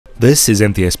This is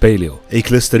MTS Paleo, a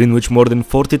cluster in which more than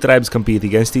 40 tribes compete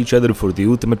against each other for the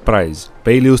ultimate prize,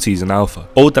 Paleo Season Alpha.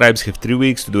 All tribes have 3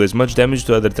 weeks to do as much damage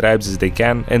to other tribes as they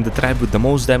can, and the tribe with the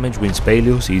most damage wins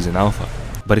Paleo Season Alpha.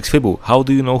 But Xfibu, how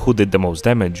do you know who did the most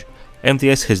damage?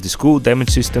 MTS has this cool damage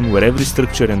system where every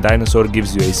structure and dinosaur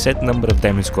gives you a set number of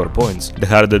damage score points. The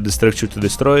harder the structure to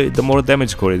destroy, the more damage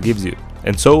score it gives you.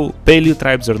 And so, Paleo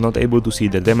tribes are not able to see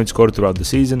their damage score throughout the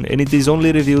season, and it is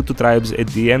only revealed to tribes at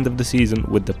the end of the season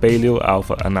with the Paleo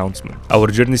Alpha announcement. Our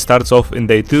journey starts off in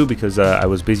day 2 because I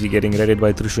was busy getting raided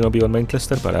by Tsushinobi on main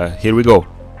cluster, but here we go.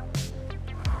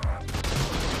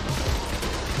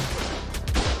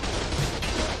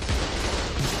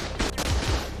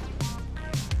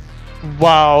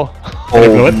 Wow.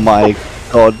 Oh my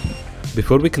god.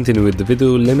 Before we continue with the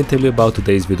video, let me tell you about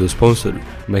today's video sponsor,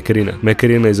 Mech Arena. Mech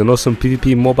Arena is an awesome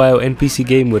PvP mobile and PC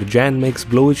game where giant mechs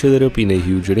blow each other up in a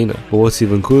huge arena. But what's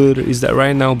even cooler is that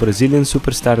right now Brazilian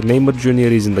superstar Neymar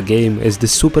Jr. is in the game as the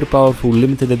super powerful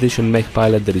limited edition mech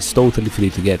pilot that is totally free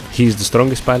to get. He is the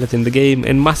strongest pilot in the game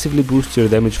and massively boosts your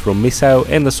damage from missile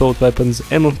and assault weapons,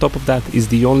 and on top of that is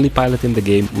the only pilot in the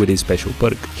game with a special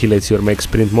perk. He lets your mech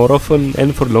sprint more often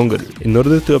and for longer. In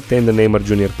order to obtain the Neymar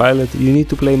Jr. pilot, you need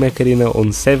to play Mech Arena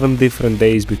on 7 different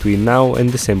days between now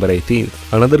and December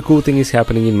 18th. Another cool thing is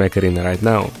happening in Mech Arena right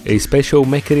now. A special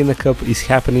Mech Arena Cup is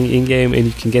happening in game and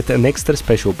you can get an extra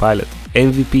special pilot,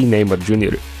 MVP Neymar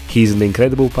Jr. He is an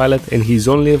incredible pilot and he is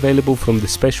only available from the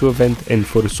special event and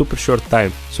for a super short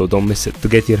time, so don't miss it. To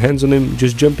get your hands on him,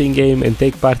 just jump in game and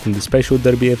take part in the special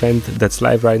derby event that's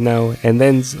live right now and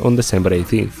ends on December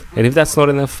 18th. And if that's not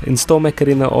enough, install Mech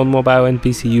Arena on mobile and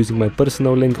PC using my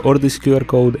personal link or this QR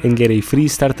code and get a free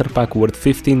starter pack worth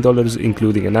 $15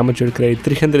 including an amateur crate,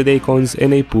 300 acorns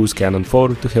and a Pulse Cannon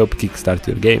 4 to help kickstart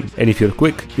your game. And if you're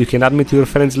quick, you can add me to your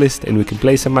friends list and we can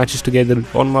play some matches together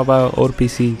on mobile or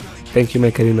PC. Thank you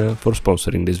Mech Arena for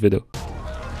sponsoring this video.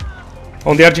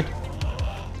 On the RG.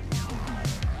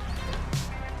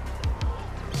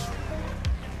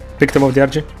 Victim of the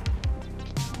RG.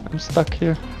 I'm stuck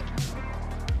here.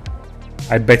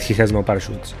 I bet he has no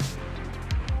parachutes.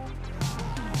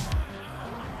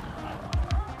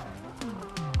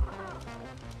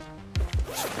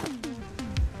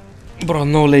 Bro,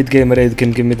 no late game raid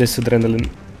can give me this adrenaline.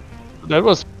 That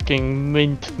was fucking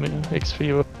mint, man.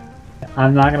 Xfibu.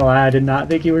 I'm not gonna lie, I did not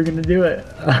think you were gonna do it.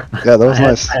 Yeah, that was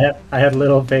nice. I had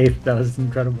little faith. That was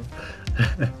incredible.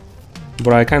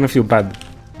 Bro, I kind of feel bad.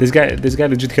 This guy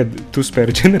legit had 2 spare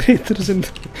generators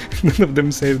and none of them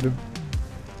saved him.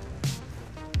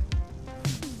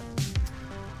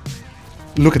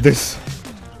 Look at this.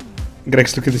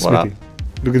 Grex, look at this smithy.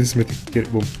 Look at this smithy. Here,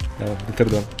 boom. The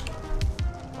third one.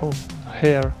 Oh,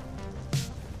 hair.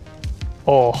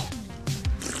 Oh.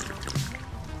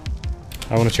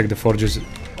 I wanna check the forges.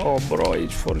 Oh bro,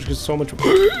 each forge is so much.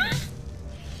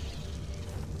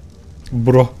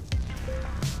 Bro.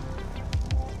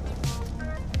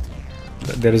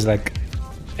 There is like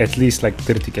at least like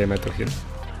 30k metal here.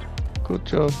 Good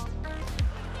job.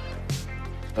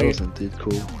 That was indeed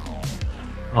cool.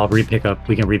 I'll repick up.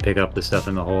 We can repick up the stuff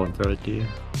in the hole and throw it to you.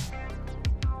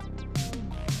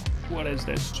 What is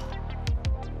this?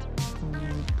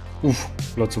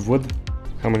 Oof, lots of wood.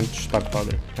 How much spark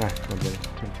powder? Ah, not very.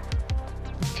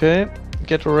 Okay,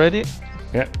 get ready.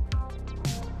 Yeah.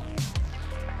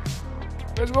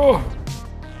 Let's go!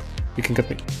 You can cut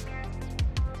me.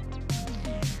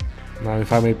 Now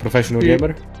if I'm a professional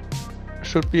gamer.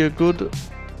 Should be a good,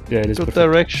 Yeah, it is good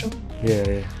perfect. direction. Yeah,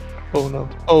 yeah. Oh no.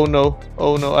 Oh no.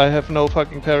 Oh no, I have no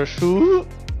fucking parachute.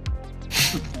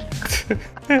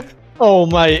 Oh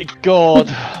my god.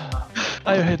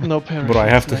 I had no parachute. Bro, I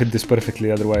have to hit this perfectly,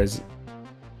 otherwise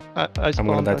I I'm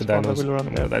gonna die to dinos. I will run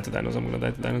I'm gonna die to dinos. I'm gonna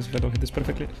die to dinos if I don't hit this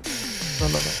perfectly. No,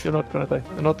 you're not gonna die.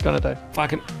 You're not gonna die.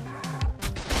 Fucking.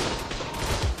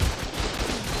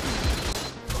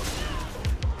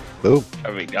 Boom.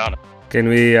 Oh, we got it. Can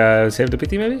we save the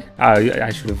PT maybe? Ah,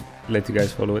 I should have let you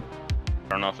guys follow it. I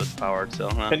don't know if it's powered still.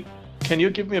 Huh? Can you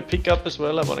give me a pickup as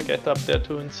well? I wanna get up there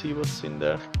too and see what's in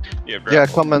there. Yeah, Yeah,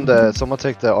 come and someone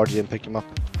take the RG and pick him up.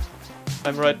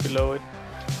 I'm right below it.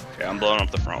 Okay, I'm blowing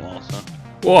up the front wall, so.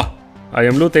 Oh, I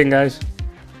am looting, guys.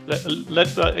 Let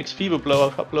Xfibu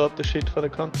blow up the shit for the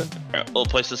content. Alright, we'll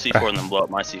place the C4 and then blow up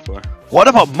my C4. What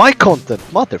about my content?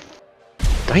 Mother...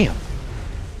 Damn.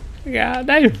 Yeah,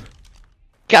 damn.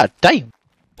 God damn.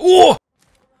 Oh!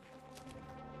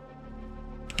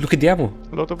 Look at the ammo.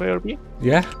 A lot of ARB.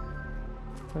 Yeah.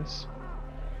 Nice.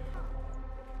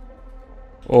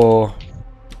 Oh,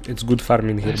 it's good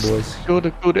farming here, boys.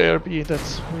 Good ARB.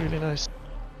 That's really nice.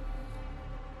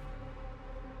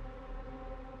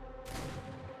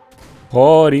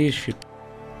 Holy shit.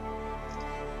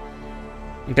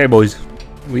 Okay, boys,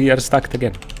 we are stacked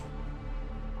again.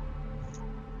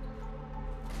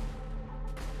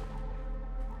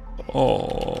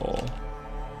 Oh,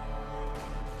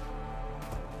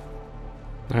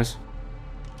 nice.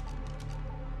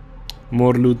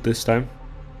 More loot this time.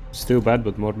 Still bad,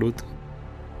 but more loot.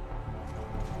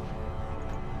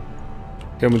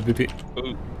 Come with BP.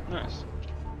 Ooh, nice.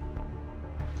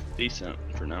 Decent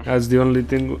for now. That's the only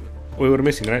thing we were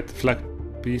missing, right? Flag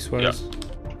piece wise.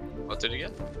 What did you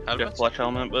get? Yeah, Helmet? flesh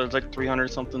helmet, but it's like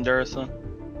 300 something Duracell.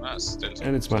 Ah, still.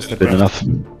 And it's master Good craft.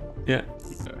 enough. Yeah.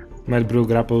 Melt brew,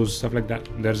 grapples, stuff like that.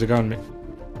 There's a guy on me.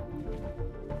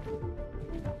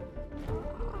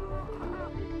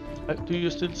 Do you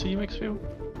still see Max View?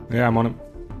 Yeah, I'm on him.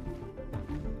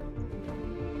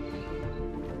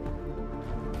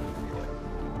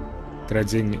 Tried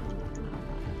seeing me.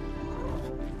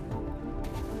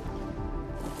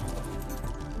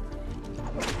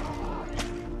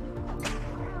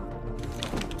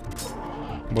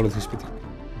 Bullet hospital.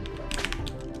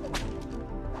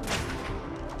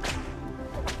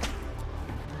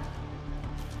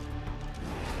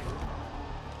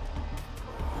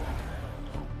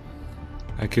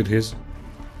 I killed his.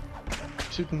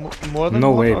 Is it more than No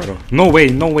one, way, or? bro. No way,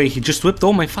 no way. He just whipped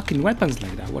all my fucking weapons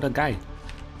like that. What a guy.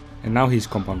 And now he's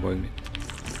compound boying me.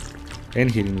 And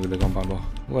hitting me with the compound ball.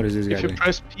 What is this guy If you doing?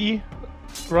 press P,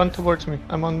 run towards me.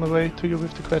 I'm on my way to you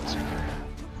with the quets.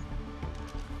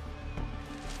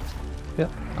 Yeah,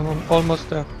 I'm almost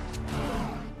there.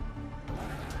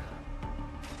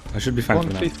 I should be fine One,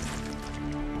 for now. please.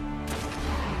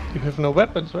 You have no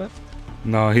weapons, right?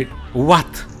 No, he...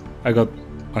 What? I got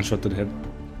one shot to the head.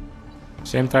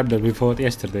 Same tribe that we fought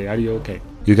yesterday, are you okay?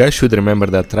 You guys should remember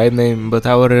that tribe name, but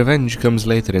our revenge comes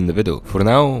later in the video. For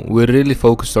now, we're really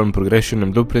focused on progression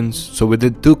and blueprints, so we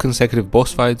did 2 consecutive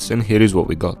boss fights and here is what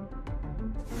we got.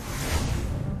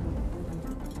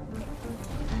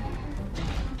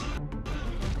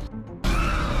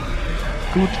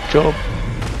 Good job.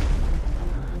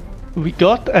 We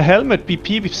got a helmet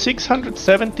BP with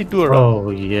 670 Dura. Oh,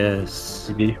 yes.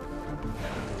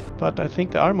 But I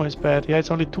think the armor is bad. Yeah,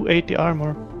 it's only 280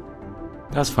 armor.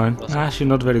 That's fine. Actually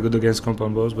not very good against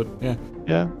compound bows, but yeah.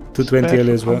 Yeah. 220 bad L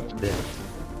for as well. comp. Yeah.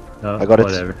 Oh, I got it.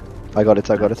 whatever. I got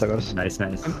it. Nice,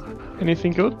 nice.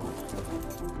 Anything good?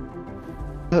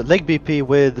 Leg BP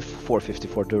with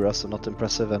 454 Dura, so not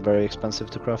impressive and very expensive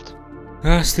to craft.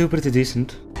 Still pretty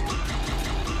decent.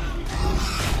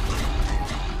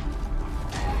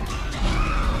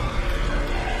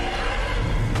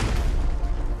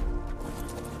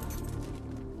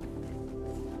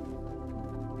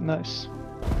 Nice.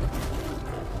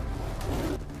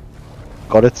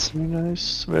 Got it. Very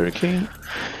nice. Very clean.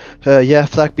 Yeah,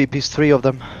 flag BP's 3 of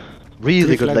them.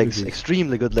 Really 3 good flag legs, BPs.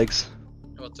 extremely good legs.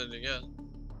 What did you get?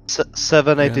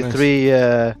 783,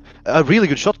 a really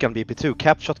good shotgun BP too,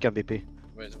 capped shotgun BP.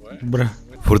 Wait, where? Bruh.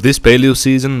 For this paleo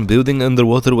season, building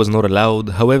underwater was not allowed,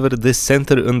 however this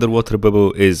center underwater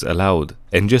bubble is allowed.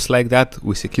 And just like that,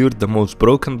 we secured the most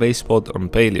broken base spot on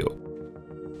paleo.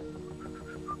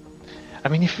 I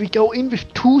mean, if we go in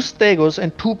with 2 Stegos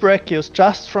and 2 Brachios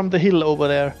just from the hill over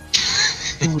there,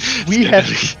 dude, we have.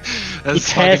 That's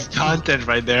it has fucking content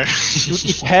right there. Dude,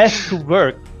 it has to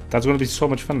work. That's gonna be so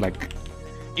much fun, like...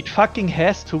 It fucking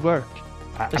has to work.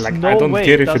 There's I no don't way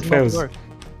care it if it does not fails. work.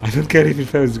 I don't care if it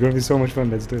fails, it's gonna be so much fun,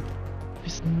 let's do it.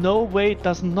 There's no way it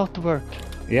does not work.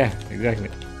 Yeah, exactly.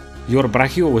 Your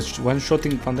Brachio was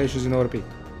one-shotting foundations in ORP.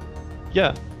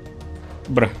 Yeah.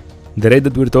 Bruh. The raid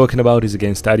that we're talking about is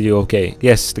against Are You OK?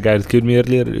 Yes, the guy that killed me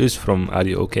earlier is from Are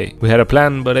You OK? We had a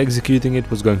plan, but executing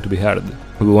it was going to be hard.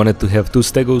 We wanted to have 2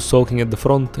 Stegos soaking at the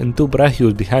front and 2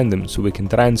 Brachios behind them so we can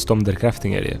try and storm their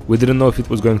crafting area. We didn't know if it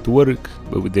was going to work,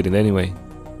 but we did it anyway.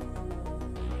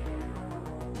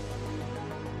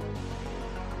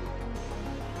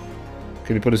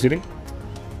 Can you put a ceiling?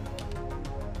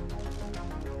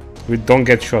 We don't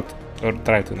get shot, or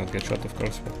try to not get shot of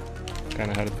course, but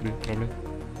kinda hard for you probably.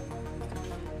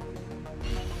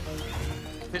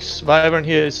 This Wyvern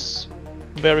here is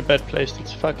very bad placed.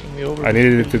 It's fucking me over. I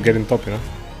needed it to get in top, you know.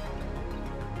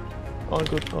 All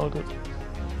good, all good.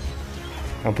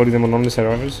 I'm putting them on only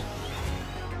survivors.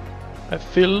 I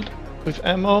filled with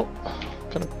ammo.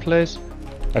 Gonna place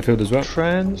I filled as well.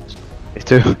 trans. Me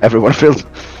too, everyone filled.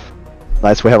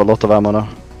 Nice, we have a lot of ammo now.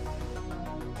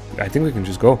 I think we can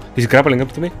just go. He's grappling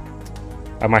up to me.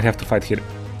 I might have to fight here.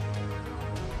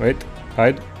 Wait,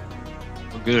 hide.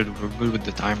 We're good with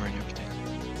the timer and everything.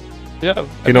 Yeah.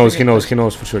 He knows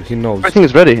for sure. He knows. Everything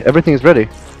is ready, everything is ready.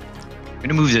 I'm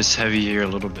gonna move this heavy here a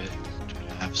little bit. Try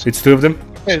to have some- It's 2 of them.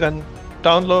 Okay, then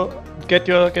down low. Get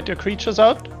your creatures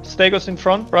out. Stegos in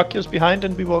front, Brachios behind,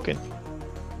 and we walk in.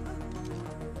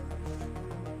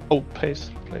 Oh, place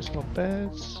no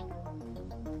beds.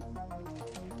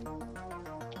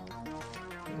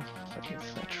 Fucking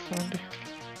fetch friendly.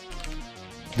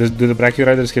 Do the Brachio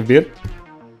Riders have beer?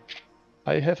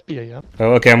 I have beer, yeah.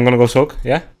 Oh, okay, I'm gonna go soak,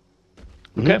 yeah?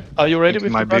 Okay, are you ready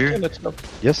with my the Brachio? beer? Let's go.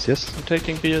 Yes, yes. I'm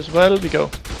taking beer as well, we go.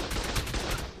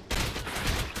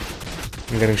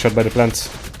 I'm getting shot by the plants.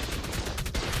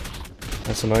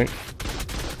 That's annoying.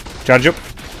 Charge up.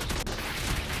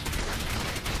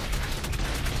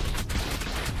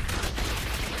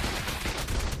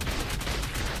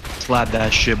 Slap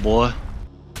that shit, boy.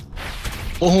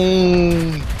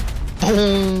 Boom.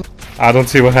 Boom. I don't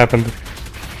see what happened.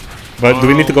 But do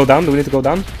we need to go down? Do we need to go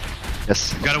down?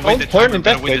 Yes. Gotta wait the Don't turn timer. it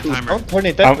that Gotta way, wait the dude. timer. Don't turn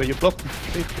it that way, you block me.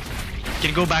 Can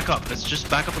you go back up? Let's just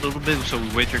back up a little bit so we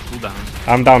wait your cooldown.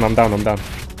 I'm down.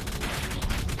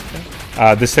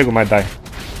 This Stego might die.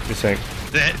 Just saying.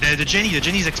 The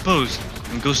Jenny's exposed.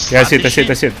 And go Yeah, I slap see it, I this see it,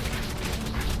 I shit. see it.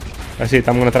 I see it,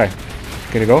 I'm gonna try.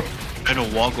 Can you go? I'm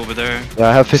gonna walk over there. Yeah,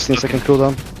 I have 15-second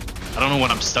cooldown. I don't know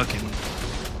what I'm stuck in.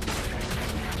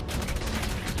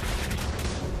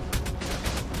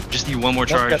 Just need one more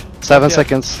charge. 7 Yeah.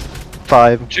 seconds.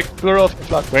 5. Check, blur off the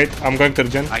flag. Wait, I'm going to the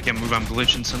gen. I can move, I'm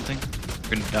glitching something.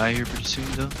 We're gonna die here pretty soon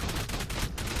though.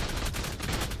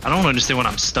 I don't understand what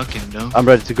I'm stuck in though. I'm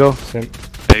ready to go. Same.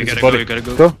 Yeah, you it's gotta body. go, you gotta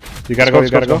go. Go. You gotta Let's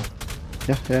go, you gotta go.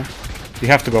 let's Yeah, yeah. You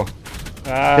have to go.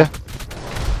 Yeah.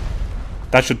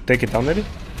 That should take it down maybe?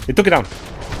 It took it down.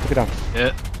 Took it down.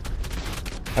 Yeah.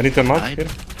 I need to unmount Died. here.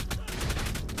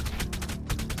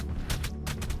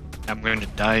 I'm gonna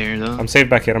die here though. I'm safe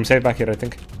back here, I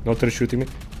think. No turret shooting me.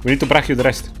 We need to Brachio the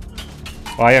rest.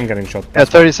 Oh, I am getting shot. Yeah,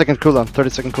 30-second cooldown.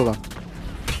 30-second cooldown.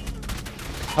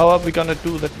 How are we gonna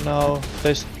do that now?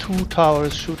 There's 2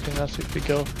 towers shooting us if we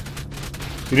go.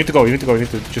 You need to go, you need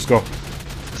to just go.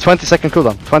 20-second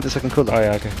cooldown. 20-second cooldown. Oh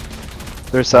yeah, okay.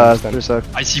 There's I a. understand. There's a.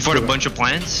 I see for a bunch of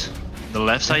plants. The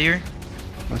left side here.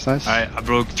 Nice, nice. Alright, I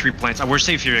broke 3 plants. We're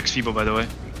safe here, X-Fibo, by the way.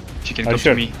 If you can Are come you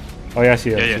sure? to me. Oh yeah, I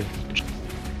see it. I Yeah, see yeah. it.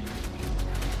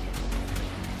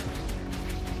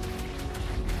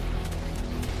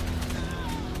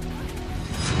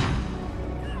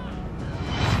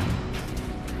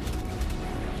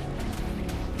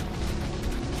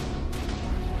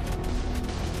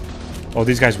 Oh,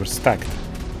 these guys were stacked.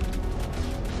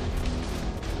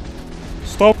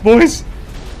 Stop, boys!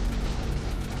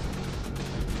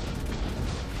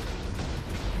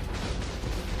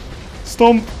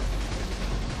 Stomp!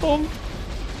 Stomp!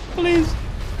 Please!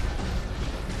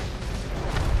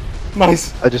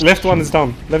 Nice! I just- Left one is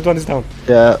down. Left one is down.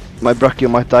 Yeah, my Brachio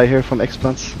might die here from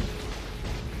explants.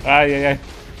 Ah, yeah.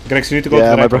 Grex, you need to go Yeah, to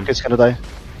the my right one. Brachio's gonna die.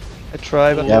 I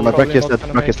try, but Yeah, I'm my probably Brachio's not dead.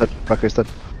 gonna Brachio's make dead. Brachio's dead.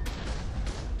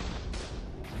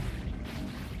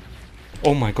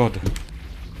 Oh my god.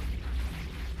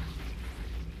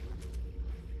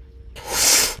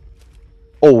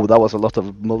 Oh, that was a lot of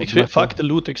it. molten. Fuck the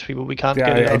loot X people, we can't Yeah,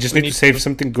 get it I out. just We need to save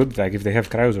something good, like if they have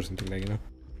cryos or something, like, you know?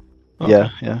 Yeah,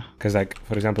 yeah. Because, like,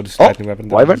 for example, this Oh, lightning weapon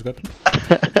that I wyvern. just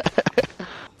got.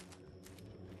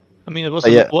 I mean, it was,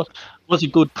 Yeah. was a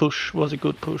good push. Was a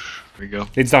good push. Here we go.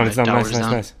 It's down, it's Right, down. Nice, tower's nice,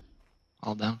 down. nice.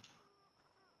 All down.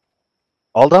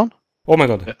 All down? Oh my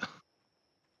god. Yeah.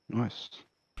 Nice.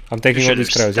 I'm taking all Shit, these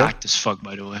they're cryos, yeah? stacked as fuck,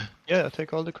 by the way. Yeah,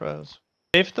 take all the crowds.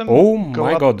 Save them. Oh go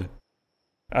my up. god.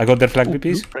 I got their flag Ooh,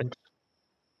 BPs. blueprint.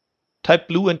 Type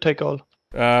blue and take all.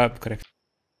 Correct.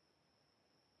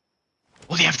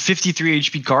 Oh, they have 53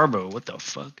 HP Carbo. What the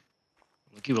fuck?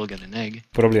 Lucky we'll get an egg.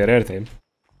 Probably a rare time.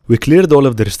 We cleared all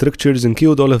of their structures and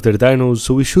killed all of their dinos,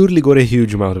 so we surely got a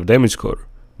huge amount of damage score.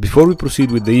 Before we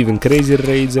proceed with the even crazier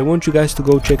raids, I want you guys to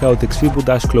go check out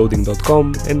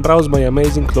xfibo-clothing.com and browse my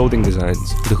amazing clothing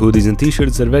designs. The hoodies and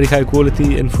t-shirts are very high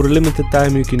quality, and for a limited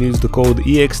time you can use the code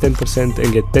EX10%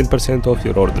 and get 10% off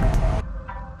your order.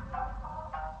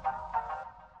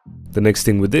 The next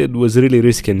thing we did was really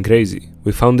risky and crazy.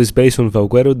 We found this base on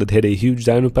Valguero that had a huge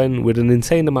dino pen with an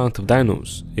insane amount of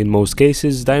dinos. In most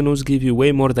cases, dinos give you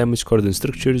way more damage score than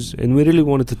structures, and we really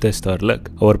wanted to test our luck.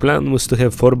 Our plan was to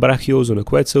have 4 Brachios on a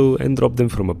Quetzal and drop them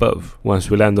from above. Once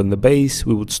we land on the base,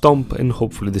 we would stomp and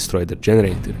hopefully destroy their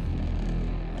generator.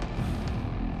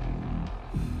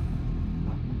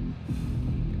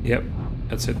 Yep,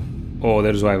 that's it. Oh,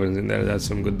 there's wyverns in there, that's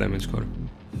some good damage score.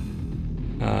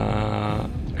 Are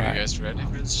you guys ready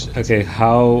for this shit? Okay,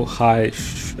 how high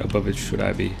above it should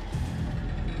I be?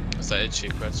 Because the HE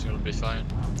question will be fine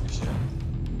if you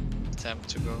attempt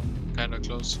to go kinda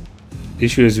close.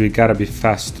 Issue is we gotta be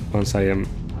fast once I am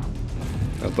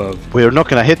above. We're not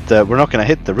gonna hit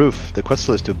the roof. The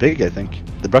Quetzal is too big, I think.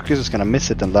 The Brachio's is gonna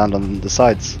miss it and land on the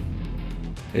sides.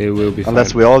 It will be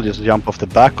Unless fine. we all just jump off the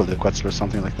back of the Quetzal or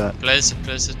something like that. Place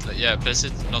it, like, yeah, place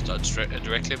it not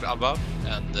directly above,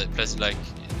 and place it like,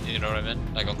 you know what I mean,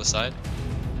 like on the side.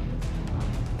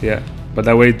 Yeah, but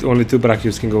that way only 2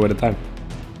 brachios can go at a time.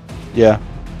 Yeah,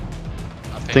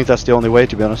 I I think that's the only way,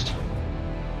 to be honest.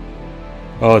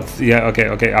 Oh, yeah,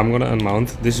 okay, I'm gonna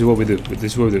unmount. This is what we do.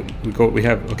 This is what we do. We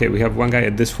have one guy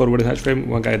at this forward hatch frame,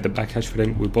 one guy at the back hatch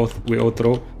frame. We all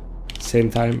throw same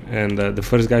time, and the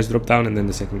first guys drop down, and then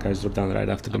the second guys drop down right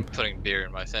after them. I'm putting beer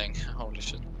in my thing. Holy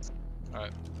shit.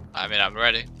 Alright. I mean, I'm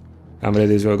ready. I'm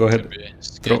ready as well. Go ahead.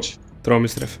 Throw. Throw,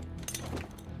 Mr. F.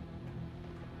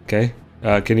 Okay.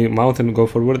 Can you mount and go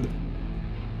forward?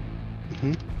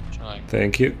 Trying.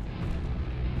 Thank you.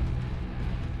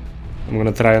 I'm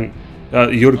gonna try and.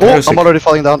 You're Oh, I'm already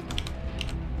falling down.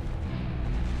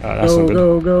 That's not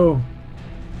good. Go.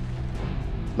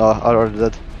 No, I already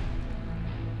did.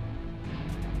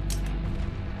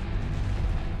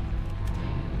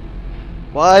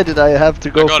 Why did I have to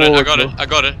go forward? I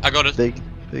got it. Big.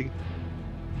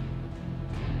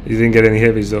 You didn't get any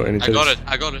heavies though. Any I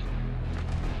got it.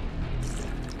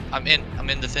 I'm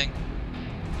in the thing.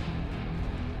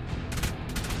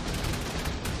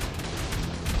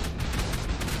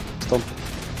 Stop.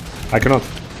 I cannot.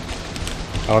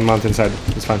 I want mount inside.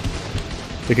 It's fine.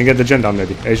 You can get the gen down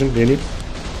maybe. Asian, do you need?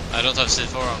 I don't have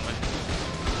C4 on me.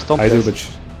 Stomp I do,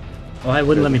 this. but Oh, I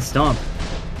wouldn't let me stomp.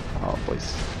 Oh,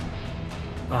 boys.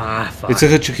 Ah, fuck. it's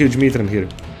such a huge meter in here.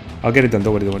 I'll get it done.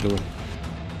 Don't worry.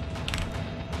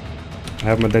 I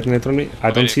have my detonator on me.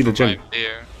 I don't see the gen.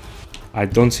 Beer. I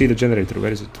don't see the generator.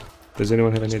 Where is it? Does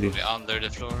anyone have any idea? Probably under the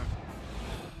floor.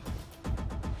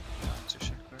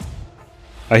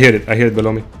 I hear it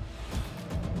below me.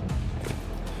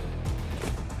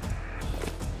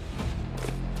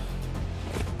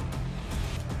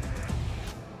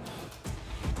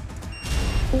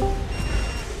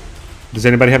 Does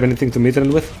anybody have anything to meter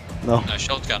in with? No.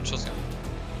 Shotgun.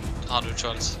 100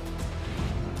 shots.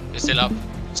 It's still up.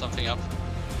 Something up.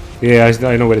 Yeah,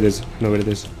 I know where it is.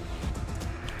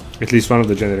 At least one of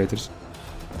the generators.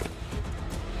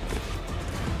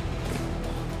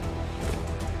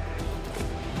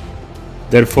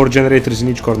 There are 4 generators in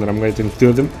each corner. I'm going to 2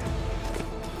 of them.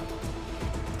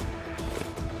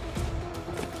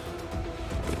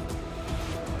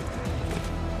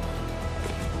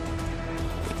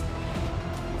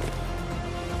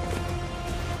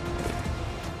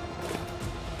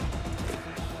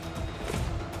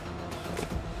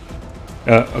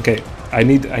 Okay, I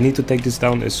need to take this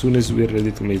down as soon as we're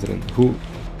ready to meter in.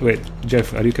 Wait,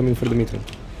 Jeff, are you coming for the meter?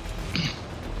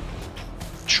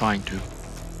 Trying to.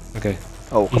 Okay,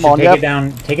 Oh, You come should on,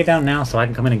 yeah. take it down now so I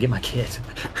can come in and get my kit.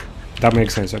 that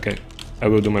makes sense. Okay, I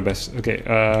will do my best. Okay,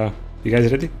 you guys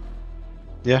ready?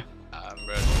 Yeah. I'm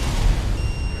ready.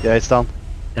 Yeah, it's down.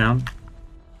 Down.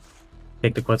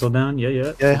 Take the Quetzal down.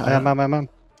 Yeah. Yeah, I am. My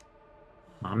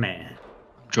man.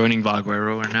 Joining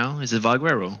Valguero right now. Is it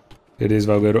Valguero? It is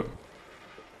Valguero.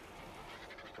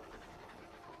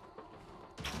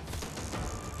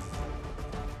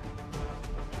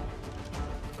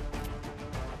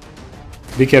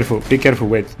 Be careful,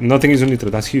 wait. Nothing is on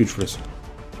nitro, that's huge for us.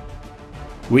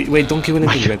 Wait, don't kill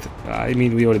anything yet. I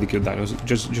mean, we already killed dinos.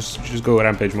 Just go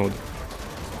rampage mode.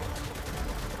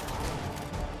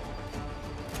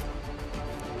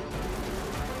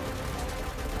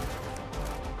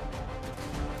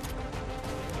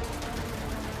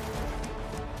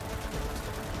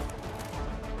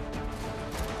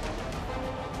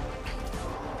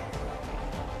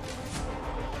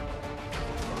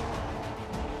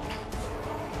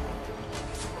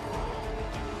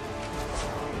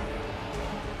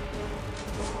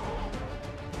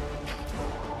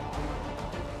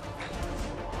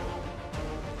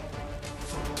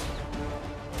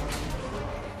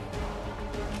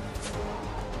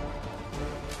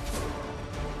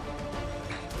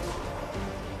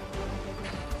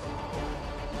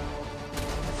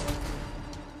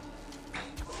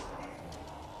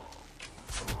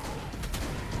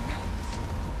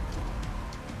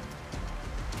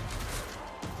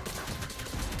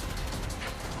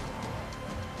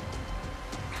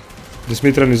 This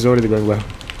mid run is already going well,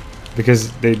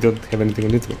 because they don't have anything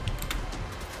on nitro.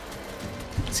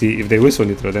 See, if they whistle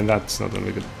nitro, then that's not gonna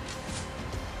be good.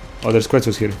 Oh, there's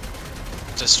Quetzals here.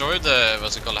 Destroy the,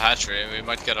 what's it called, hatchery. We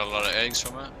might get a lot of eggs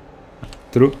from it.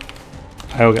 True.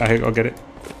 I'll get it.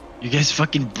 You guys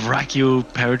fucking brachio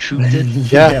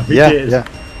paratrooped Yeah, we yeah, did. yeah.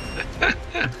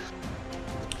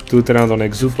 2 around on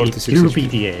exo 46 Two HP.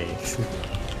 PTAs.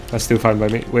 That's still fine by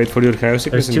me. Wait for your chaos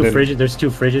sickness There's and two then... fridges. There's 2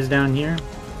 fridges down here.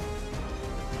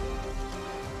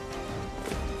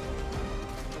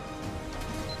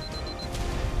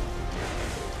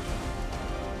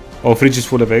 Oh, fridge is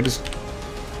full of eggs.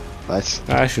 Nice.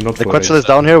 Actually, not The full of Quetzal eggs. is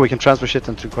down here. We can transfer shit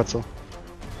into Quetzal.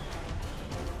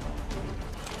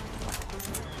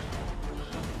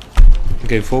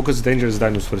 Okay, focus dangerous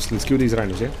dinos first. Let's kill these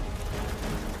rhinos, yeah?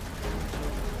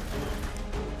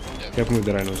 Yep, move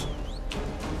the rhinos.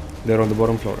 They're on the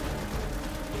bottom floor.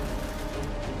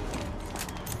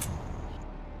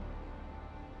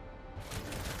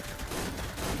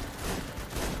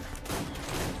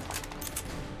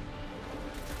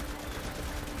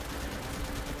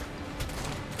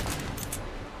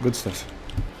 Good stuff.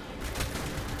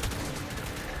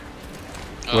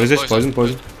 What is this? Poison,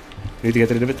 poison. Need to get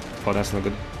rid of it. Oh, that's not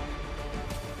good.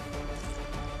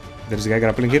 There's a guy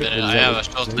grappling here. I have a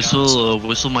shotgun.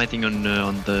 Whistle miting on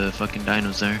the fucking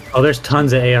dinos there. Oh, there's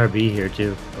tons of ARB here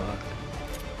too. Fuck.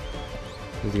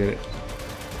 Need to get it.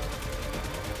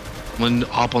 One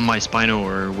hop on my Spino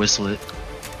or whistle it.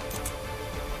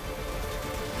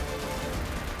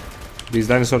 These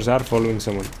dinosaurs are following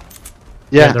someone.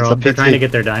 Yeah, they're trying to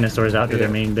get their dinosaurs out to their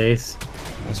main base.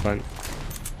 That's fine.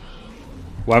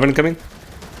 Wyvern coming.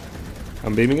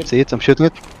 I'm beaming it. See it? I'm shooting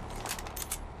it.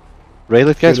 Rail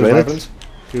it, guys. Kill those Rail it. wyverns.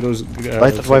 Kill those.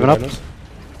 Light that wyvern up.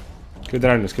 Kill the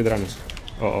rhinos. Kill the rhinos.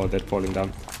 Oh, they're falling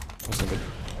down. That's not good.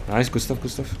 Nice, good stuff.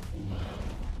 Good stuff.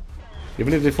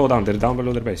 Even if they fall down, they're down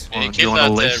below their base. Can you Do kill you wanna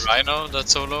that lift? rhino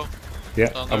that's so low? Yeah,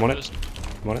 Down I'm there on it. first?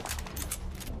 I'm on it.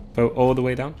 Go all the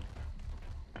way down.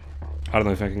 I don't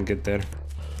know if I can get there.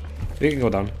 We can go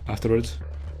down afterwards.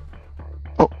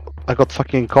 Oh, I got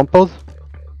fucking compoed.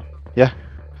 Yeah,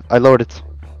 I lowered it.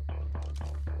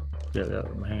 Yeah,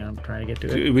 hang on, I'm trying to get to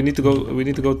it. We need to go. We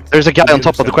need to go. There's a guy to on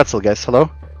top of the other Quetzal, guys.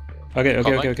 Hello? side. Okay.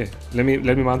 Come on. Okay. Let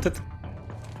me mount it.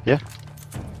 Yeah,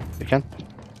 you can.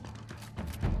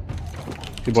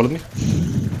 He followed me.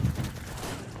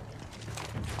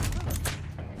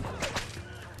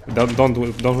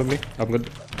 Don't with me. I'm good.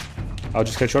 I'll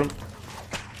just catch him.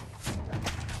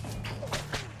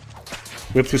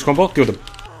 Whip this combo. Kill them.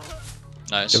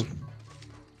 Nice. Yep.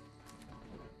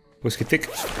 Whiskey tick.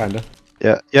 Kinda.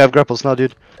 Yeah, you have grapples now,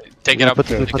 dude. Take Yeah, it up.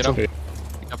 put it in Take it up. Quetzal.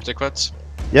 Pick up the quads.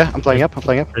 Yeah, I'm flying up. I'm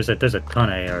flying up. There's a ton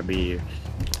of ARB here.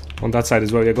 On that side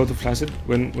as well. Yeah, go to Flaccid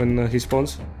when he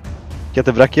spawns. Get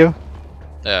the Brachio.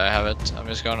 Yeah, I have it. I'm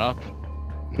just going up.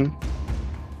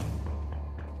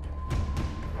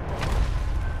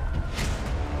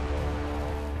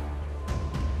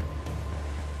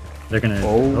 They're gonna.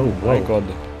 Oh, my whoa. god.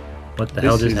 What the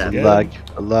hell This just is happened?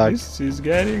 Yeah. Lag. This is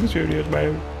getting serious,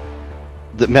 man.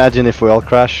 Imagine if we all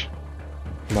crash.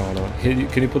 No. Here,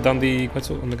 can you put down the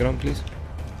Quetzal on the ground, please?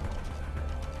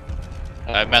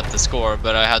 I met the score,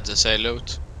 but I had to say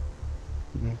loot.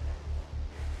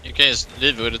 You can just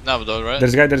leave with it now, though, right?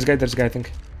 There's a guy, I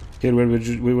think. Here,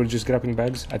 we were just grabbing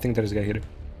bags. I think there's a guy here.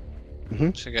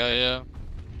 There's a guy, yeah.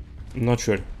 I'm not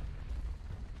sure.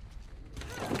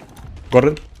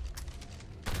 Gordon?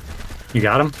 You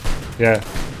got him? Yeah.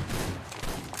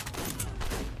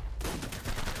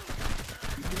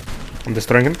 I'm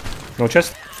destroying him. No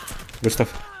chest. Good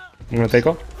stuff. I'm gonna take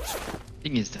off.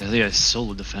 Thing is, the other guy's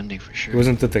solo defending for He sure.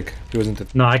 wasn't too thick. He wasn't too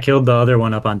thick. No, I killed the other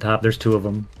one up on top. There's two of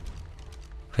them.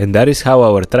 And that is how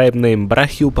our tribe named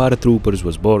Brachio Paratroopers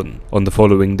was born. On the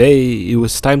following day, it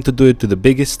was time to do it to the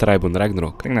biggest tribe on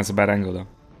Ragnarok. I think that's a bad angle though.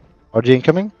 RG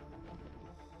incoming?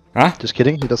 Huh? Just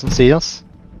kidding. He doesn't see us.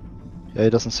 Yeah, he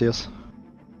doesn't see us.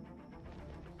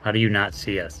 How do you not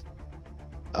see us?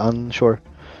 Unsure.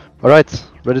 Alright,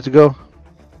 ready to go.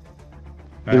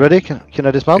 You ready? Can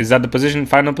I dismount? Is that the position?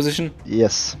 Final position?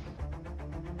 Yes.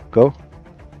 Go.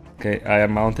 Okay, I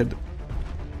am mounted.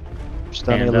 Standing a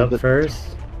Stand little up bit. first.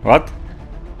 What?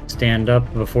 Stand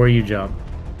up before you jump.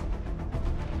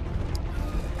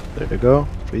 There you go.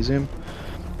 Freeze him.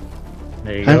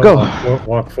 There you And go. go.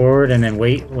 Walk forward and then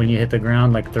wait when you hit the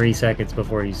ground like 3 seconds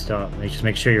before you stop. Just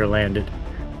make sure you're landed.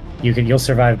 You'll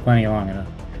survive plenty long enough.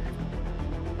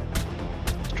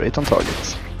 Straight on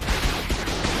target.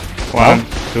 1,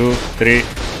 2, 3.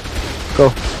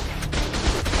 Go.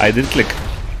 I did click.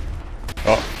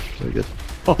 Oh. Very good.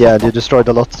 Yeah, you destroyed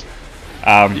a lot.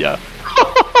 Yeah.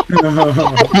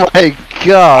 Oh my I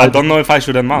god! don't know if I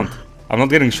should unmount. I'm not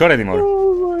getting shot anymore.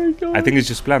 Oh my god! I think it's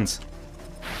just plants.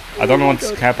 I don't know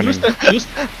what's happening.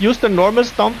 Use the normal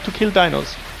stomp to kill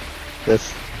dinos.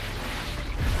 Yes.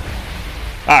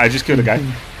 I just killed a guy.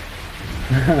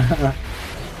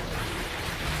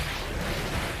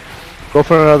 Go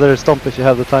for another stomp if you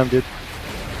have the time, dude.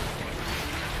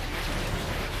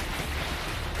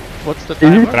 What's the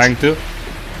timer? Trying to.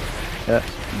 Yeah.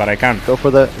 But I can't. Go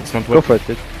for the. It's not Go working. for it,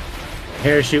 dude.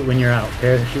 Parachute when you're out.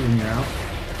 Parachute when you're out.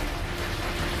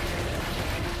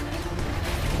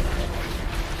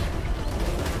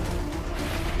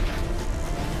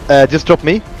 Just drop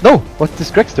me. No, what's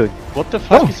this Grex doing? What the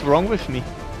fuck Oh. is wrong with me?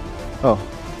 Oh,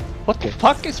 What the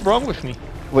fuck is wrong with me?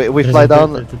 we fly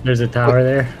down. There's a tower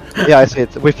there. Yeah, I see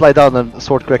it. We fly down and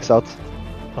sort Grex out.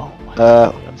 Oh my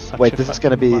Uh, god, I'm such wait, a this is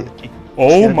gonna fucking be- monkey. Oh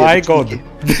gonna be a my bit god. sneaky.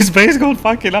 This base got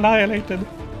fucking annihilated.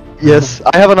 Yes,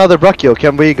 I have another Brachio.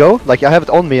 Can we go? Like, I have it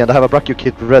on me and I have a Brachio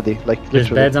kit ready. Like, There's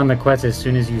literally. beds on the quests as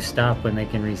soon as you stop when they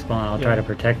can respawn. I'll try Yeah. to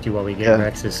protect you while we get Yeah.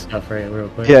 Rex's stuff right real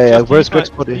quick. Yeah, yeah. Just Where's leave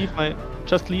my- Grex's body?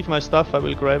 Just leave my stuff, I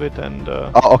will grab it and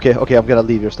Oh, okay, okay. I'm gonna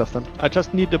leave your stuff then. I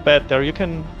just need the bed there. You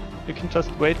can just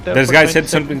wait there. This for guy 20 said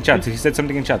something in seconds, chat. He said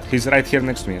something in chat. He's right here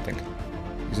next to me, I think.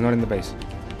 He's not in the base.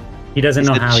 He doesn't It's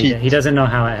know the how cheat. he doesn't know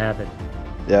how it happened.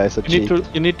 Yeah, it's a please. cheat.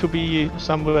 You need to be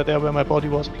somewhere there where my body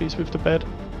was, please, with the bed.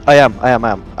 I am.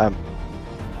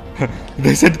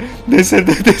 They said,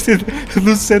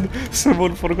 Luz said,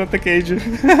 someone forgot the cage.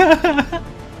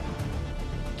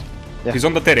 Yeah. He's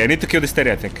on the Terry. I need to kill this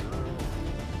Terry, I think.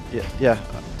 Yeah, yeah.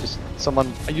 Just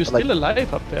someone. Are you like- still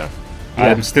alive up there? Yeah.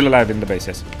 I'm still alive in the base,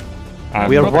 yes.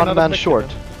 We are Drop one another man Brachio short.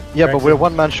 then. Yeah, but Grex we're is-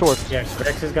 one man short. Yeah,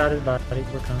 Rex has got his body.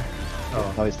 We're coming.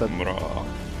 Oh, No, he's dead. Bro.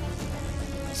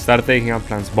 Start taking out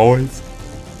plans, boys.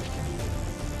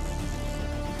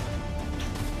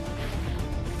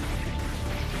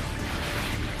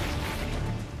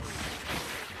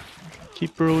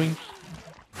 Keep brewing.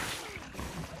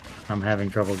 I'm having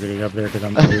trouble getting up there because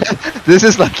I'm blue.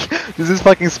 This is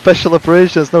fucking special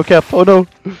operations. No cap. Oh no,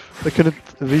 I couldn't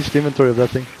reach the inventory of that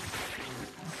thing.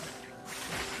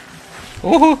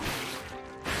 Oh!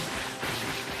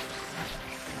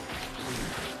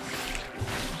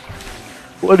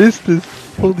 What is this?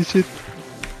 Holy shit!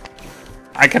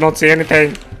 I cannot see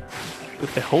anything.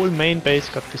 The whole main base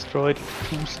got destroyed.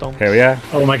 2 stomps. Hell yeah.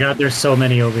 Oh my god, there's so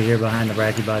many over here behind the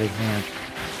Bracky body. Man.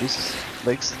 Jesus,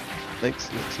 legs.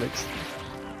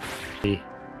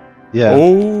 Yeah.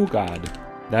 Oh god.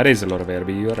 That is a lot of ARB,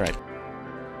 you're right.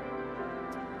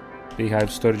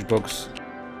 Beehive storage box.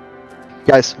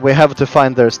 Guys, we have to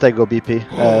find their Stego BP.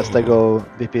 Stego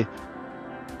BP.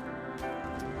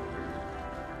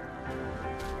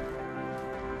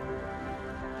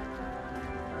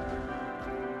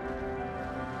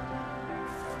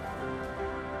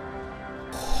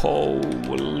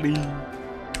 Holy.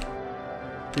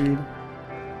 Dude.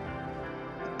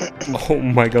 Oh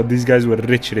my god, these guys were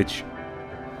rich.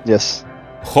 Yes.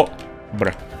 Ho,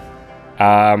 bruh.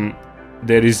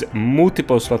 There is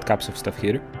multiple slot caps of stuff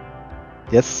here.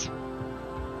 Yes.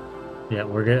 Yeah,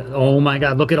 we're good. Oh my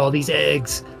god, look at all these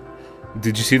eggs.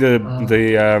 Did you see the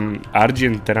RG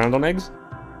and Pteranodon eggs?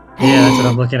 Yeah, that's what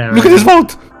I'm looking at. Look right at this now.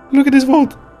 vault! Look at this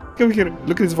vault! Come here,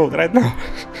 look at this vault right now.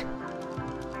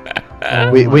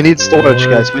 Oh We my need storage,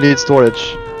 lord. guys. We need storage.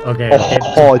 Okay,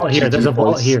 Oh, okay. Here, there's GG a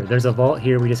vault boys. here. There's a vault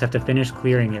here. We just have to finish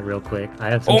clearing it real quick. I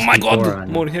have some Oh my C4 god! on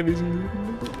me. More heavy.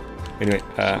 Anyway,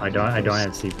 I don't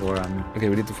have C4 on me. okay,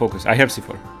 we need to focus. I have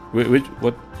C4.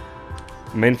 What?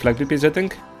 Main flag VPs, I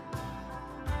think?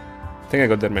 I think I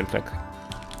got their main flag.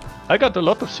 I got a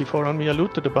lot of C4 on me. I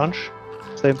looted a bunch.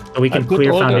 Same. So we I can put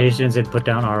clear all the- foundations and put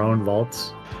down our own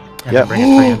vaults. And Yeah. bring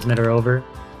a transmitter over.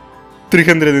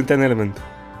 310 element.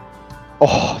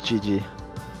 Oh, GG.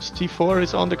 C4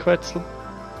 is on the Quetzal.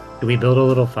 Do we build a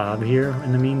little fob here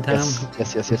in the meantime?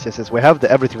 Yes. We have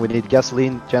everything we need.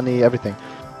 Gasoline, Jenny, everything.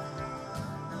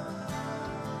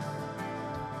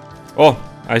 Oh,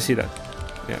 I see that.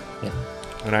 Yeah. Yeah.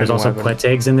 And I There's don't also have any- Quetz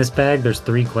eggs in this bag. There's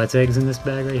 3 Quetz eggs in this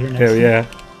bag right here next Hell to yeah.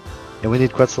 Yeah, we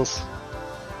need Quetzals.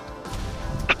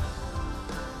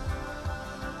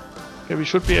 Okay, we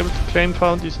should be able to claim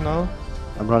foundies now.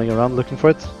 I'm running around looking for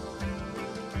it.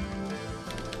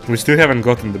 We still haven't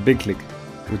gotten the big click,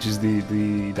 which is the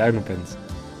Dino Pens.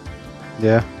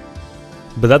 Yeah.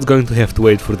 But that's going to have to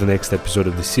wait for the next episode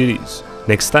of the series.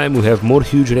 Next time we have more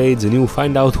huge raids and you'll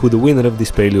find out who the winner of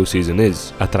this paleo season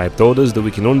is. A tribe told us that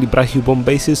we can only brachio bomb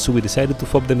bases, so we decided to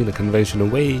fob them in a conventional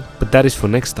way, but that is for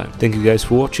next time. Thank you guys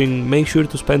for watching, make sure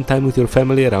to spend time with your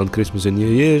family around Christmas and New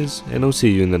Year's, and I'll see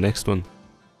you in the next one.